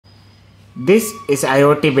This is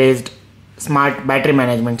IoT based smart battery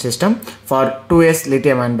management system for 2S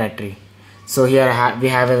lithium ion battery. So here we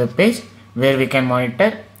have a web page where we can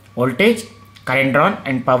monitor voltage, current drawn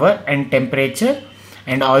and power and temperature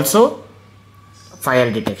and also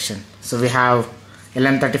fire detection. So we have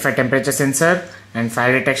LM35 temperature sensor and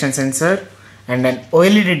fire detection sensor and an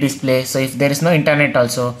OLED display. So if there is no internet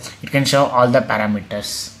also, it can show all the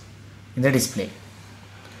parameters in the display.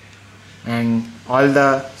 And all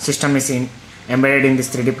the system is embedded in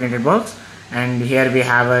this 3D printed box. And here we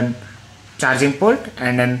have a charging port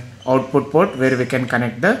and an output port where we can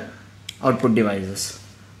connect the output devices.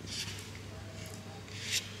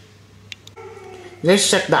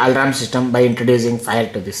 Let's check the alarm system by introducing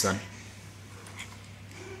fire to this one.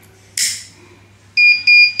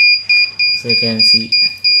 So you can see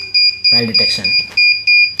fire detection.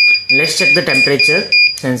 Let's check the temperature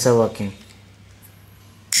sensor working.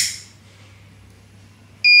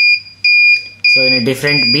 So in a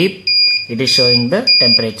different beep, it is showing the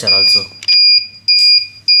temperature also.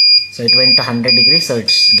 So it went to 100 degrees, so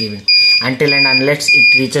it's giving. Until and unless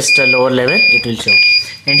it reaches to a lower level, it will show.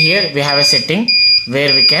 And here we have a setting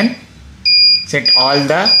where we can set all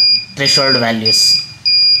the threshold values.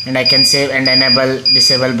 And I can save and enable,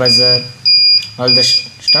 disable buzzer, all the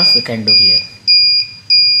stuff we can do here.